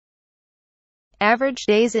Average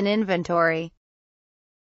days in inventory.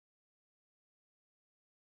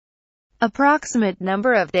 Approximate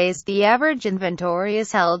number of days the average inventory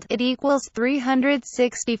is held, it equals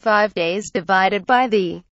 365 days divided by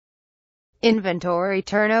the inventory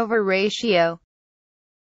turnover ratio.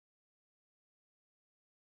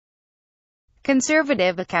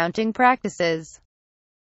 Conservative accounting practices.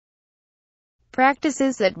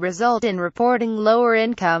 Practices that result in reporting lower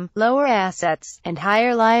income, lower assets, and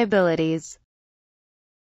higher liabilities.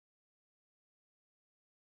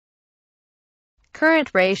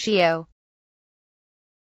 Current ratio.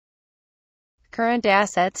 Current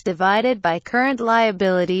assets divided by current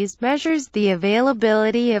liabilities measures the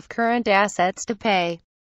availability of current assets to pay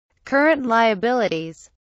current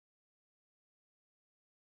liabilities.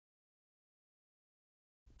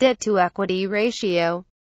 Debt-to-equity ratio.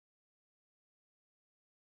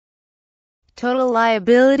 Total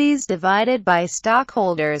liabilities divided by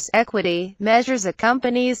stockholders' equity measures a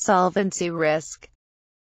company's solvency risk.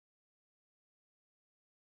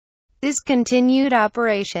 Discontinued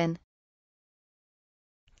operation.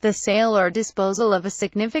 The sale or disposal of a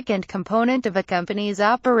significant component of a company's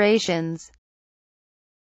operations.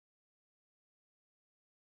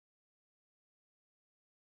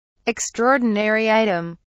 Extraordinary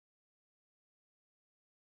item.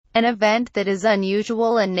 An event that is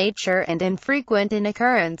unusual in nature and infrequent in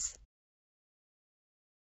occurrence.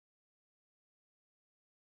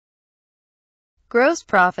 Gross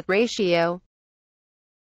profit ratio.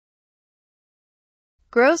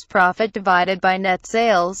 Gross profit divided by net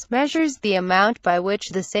sales measures the amount by which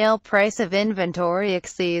the sale price of inventory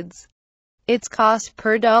exceeds its cost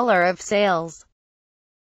per dollar of sales.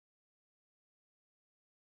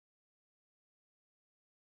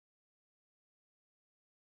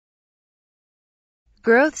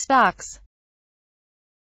 Growth stocks.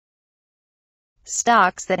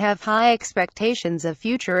 Stocks that have high expectations of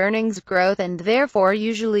future earnings growth and therefore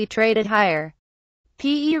usually trade at higher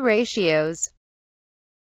P/E ratios.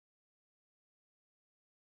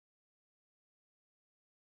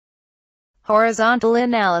 Horizontal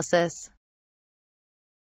analysis.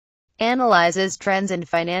 Analyzes trends in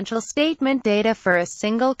financial statement data for a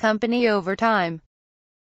single company over time.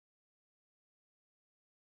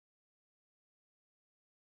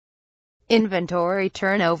 Inventory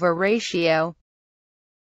turnover ratio.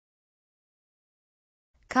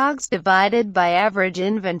 COGS divided by average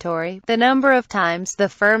inventory, the number of times the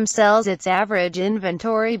firm sells its average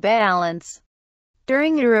inventory balance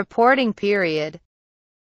during a reporting period.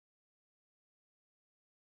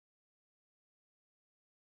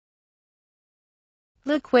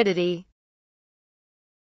 Liquidity.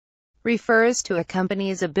 Refers to a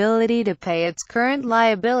company's ability to pay its current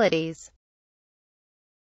liabilities.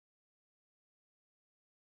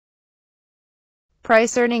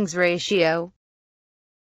 Price-earnings ratio.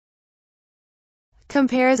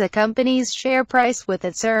 Compares a company's share price with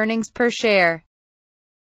its earnings per share.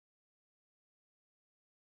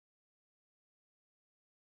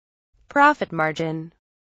 Profit margin.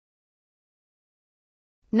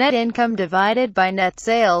 Net income divided by net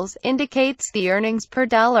sales indicates the earnings per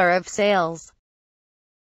dollar of sales.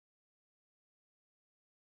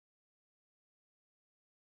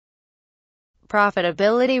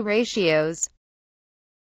 Profitability ratios.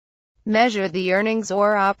 Measure the earnings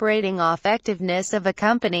or operating effectiveness of a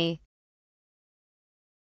company.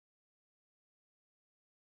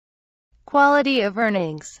 Quality of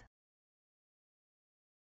earnings.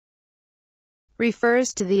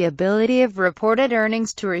 Refers to the ability of reported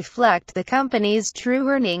earnings to reflect the company's true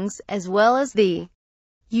earnings, as well as the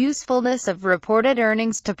usefulness of reported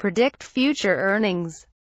earnings to predict future earnings.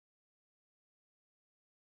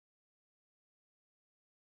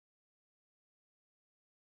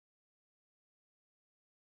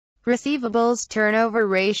 Receivables turnover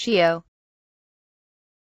ratio.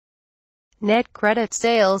 Net credit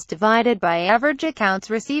sales divided by average accounts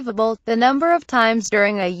receivable, the number of times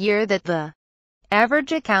during a year that the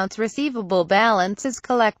average accounts receivable balance is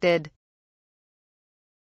collected.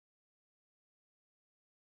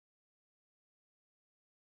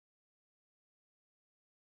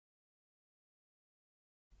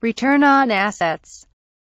 Return on assets.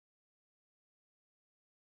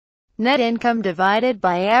 Net income divided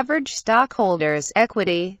by average stockholders'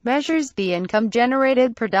 equity measures the income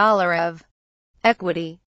generated per dollar of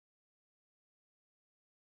equity.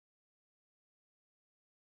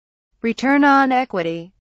 Return on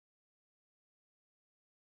equity.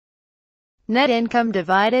 Net income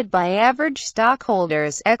divided by average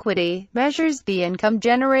stockholders' equity measures the income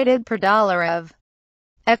generated per dollar of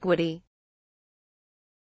equity.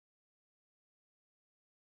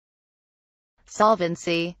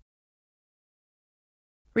 Solvency.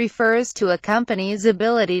 refers to a company's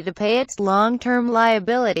ability to pay its long-term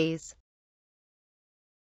liabilities.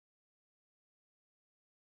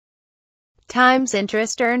 Times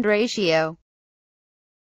interest earned ratio.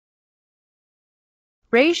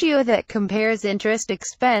 Ratio that compares interest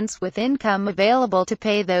expense with income available to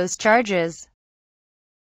pay those charges.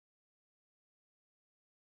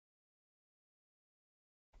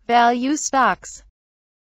 Value stocks.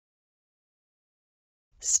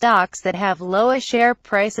 Stocks that have lower share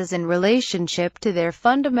prices in relationship to their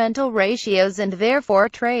fundamental ratios and therefore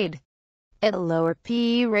trade at lower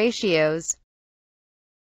P/E ratios.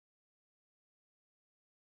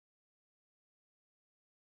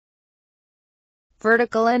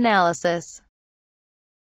 Vertical analysis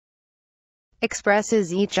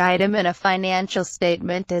expresses each item in a financial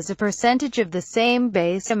statement as a percentage of the same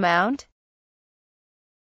base amount.